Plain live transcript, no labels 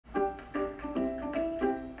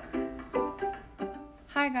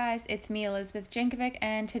Hi guys, it's me Elizabeth Jankovic,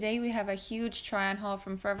 and today we have a huge try-on haul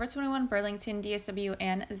from Forever 21, Burlington, DSW,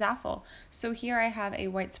 and Zaful. So here I have a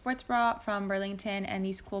white sports bra from Burlington and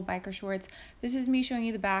these cool biker shorts. This is me showing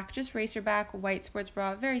you the back, just racer back, white sports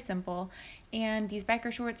bra, very simple. And these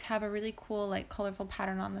biker shorts have a really cool like colorful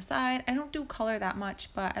pattern on the side. I don't do color that much,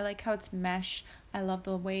 but I like how it's mesh. I love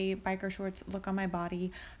the way biker shorts look on my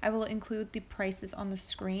body. I will include the prices on the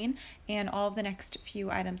screen, and all of the next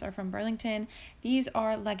few items are from Burlington. These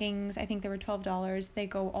are leggings. I think they were $12. They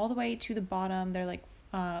go all the way to the bottom. They're like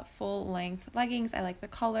full length leggings. I like the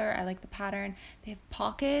color, I like the pattern. They have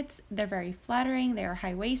pockets, they're very flattering, they are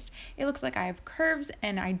high waist. It looks like I have curves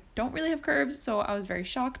and I don't really have curves, so I was very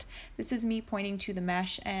shocked. This is me pointing to the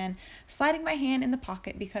mesh and sliding my hand in the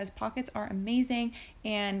pocket because pockets are amazing,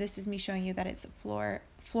 and this is me showing you that it's floor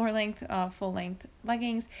length, full length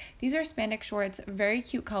leggings. These are spandex shorts, very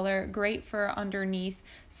cute color, great for underneath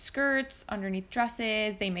skirts, underneath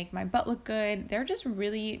dresses. They make my butt look good. They're just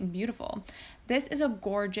really beautiful. This is a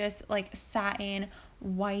gorgeous like satin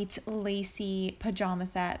white lacy pajama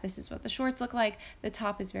set. This is what the shorts look like. The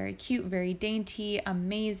top is very cute, very dainty,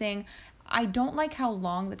 amazing. I don't like how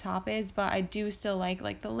long the top is, but I do still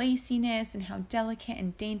like the laciness and how delicate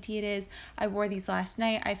and dainty it is. I wore these last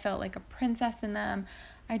night. I felt like a princess in them.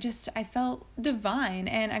 I felt divine,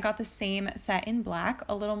 and I got the same set in black,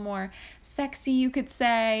 a little more sexy, you could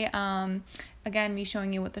say. Again, me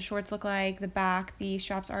showing you what the shorts look like. The back, the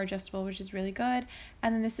straps are adjustable, which is really good.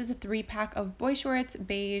 And then this is a 3-pack of boy shorts,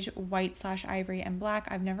 beige, white/ivory, and black.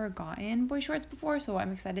 I've never gotten boy shorts before, so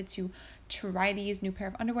I'm excited to try these. New pair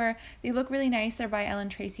of underwear. They look really nice. They're by Ellen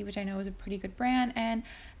Tracy, which I know is a pretty good brand. And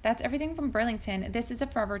that's everything from Burlington. This is a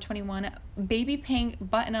Forever 21 baby pink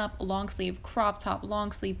button-up long sleeve, crop top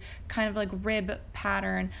long sleeve, kind of like rib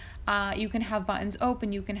pattern. You can have buttons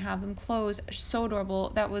open, you can have them closed. So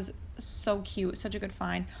adorable. That was so cute, such a good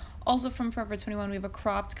find. Also from Forever 21, we have a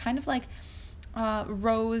cropped kind of like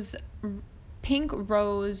pink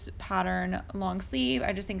rose pattern long sleeve.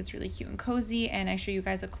 I just think it's really cute and cozy, and I show you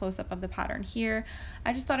guys a close-up of the pattern here.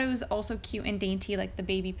 I just thought it was also cute and dainty, like the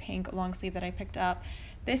baby pink long sleeve that I picked up.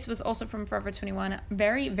 This was also from Forever 21,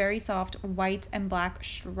 very soft white and black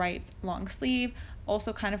striped long sleeve,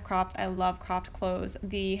 also kind of cropped. I love cropped clothes.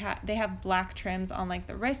 They have black trims on like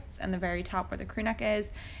the wrists and the very top where the crew neck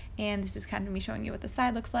is, and this is kind of me showing you what the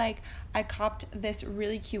side looks like. I copped this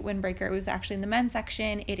really cute windbreaker. It was actually in the men's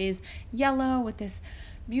section. It is yellow with this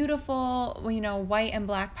beautiful, white and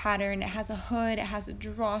black pattern. It has a hood, it has a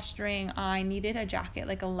drawstring. I needed a jacket,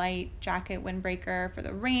 like a light jacket windbreaker for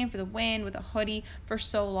the rain, for the wind, with a hoodie for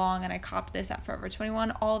so long, and I copped this at Forever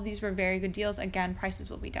 21. All of these were very good deals. Again, prices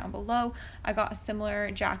will be down below. I got a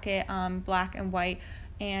similar jacket, black and white,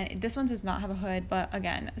 and this one does not have a hood, but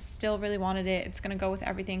again, still really wanted it. It's gonna go with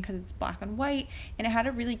everything because it's black and white, and it had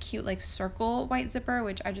a really cute like circle white zipper,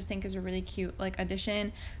 which I just think is a really cute like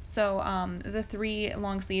addition. So the 3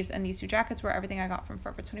 long sleeves and these 2 jackets were everything I got from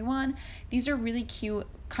Forever 21. These are really cute,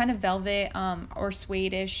 kind of velvet or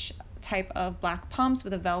suede-ish type of black pumps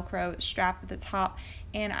with a velcro strap at the top,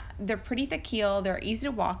 and they're pretty thick heel. They're easy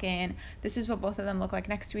to walk in. This is what both of them look like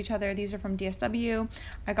next to each other. These are from DSW.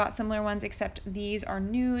 I got similar ones, except these are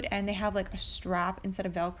nude and they have like a strap instead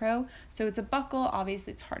of velcro, so it's a buckle.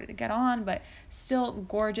 Obviously it's harder to get on, but still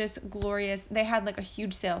gorgeous, glorious. They had like a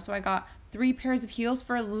huge sale, so I got 3 pairs of heels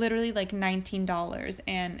for literally like $19,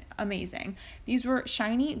 and amazing. These were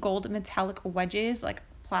shiny gold metallic wedges, like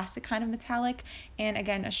plastic kind of metallic, and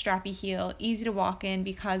again a strappy heel, easy to walk in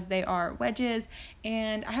because they are wedges,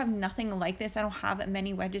 and I have nothing like this. I don't have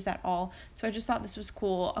many wedges at all, so I just thought this was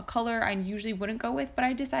cool. A color I usually wouldn't go with, but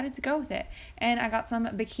I decided to go with it. And I got some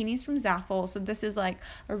bikinis from Zaful. So this is like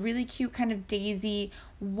a really cute kind of daisy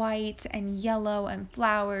white and yellow and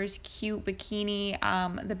flowers, cute bikini.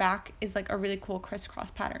 The back is like a really cool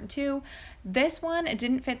crisscross pattern too. This one, it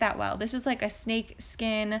didn't fit that well. This was like a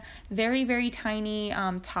snakeskin, very tiny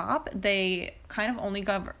top. They kind of only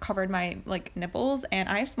covered my like nipples, and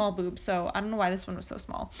I have small boobs, so I don't know why this one was so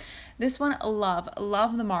small. This one, love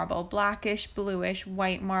the marble, blackish bluish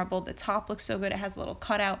white marble. The top looks so good. It has a little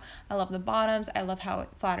cutout. I love the bottoms. I love how it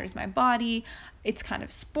flatters my body. It's kind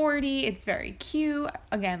of sporty. It's very cute.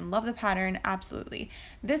 Again, love the pattern, absolutely.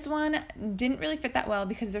 This one didn't really fit that well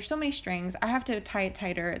because there's so many strings. I have to tie it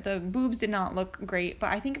tighter. The boobs did not look great, but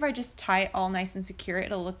I think if I just tie it all nice and secure,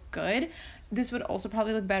 it'll look good. This would also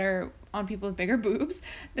probably look better on people with bigger boobs.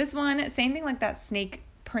 This one, same thing like that snake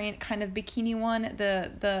print kind of bikini one.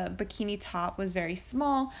 The bikini top was very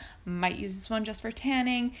small. Might use this one just for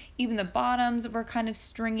tanning. Even the bottoms were kind of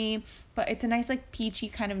stringy, but it's a nice like peachy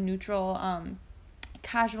kind of neutral,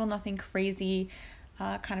 casual, nothing crazy.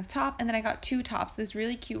 kind of top. And then I got two tops, this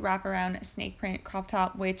really cute wraparound snake print crop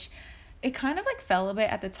top, which it kind of like fell a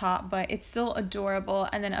bit at the top, but it's still adorable.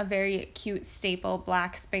 And then a very cute staple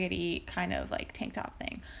black spaghetti kind of like tank top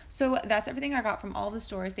thing. So that's everything I got from all the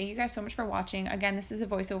stores. Thank you guys so much for watching. Again, this is a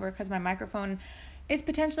voiceover because my microphone is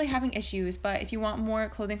potentially having issues, but if you want more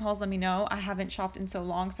clothing hauls, let me know. I haven't shopped in so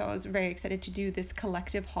long, so I was very excited to do this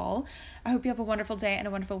collective haul. I hope you have a wonderful day and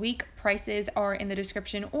a wonderful week. Prices are in the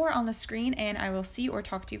description or on the screen, and I will see or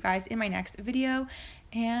talk to you guys in my next video.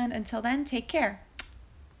 And until then, take care.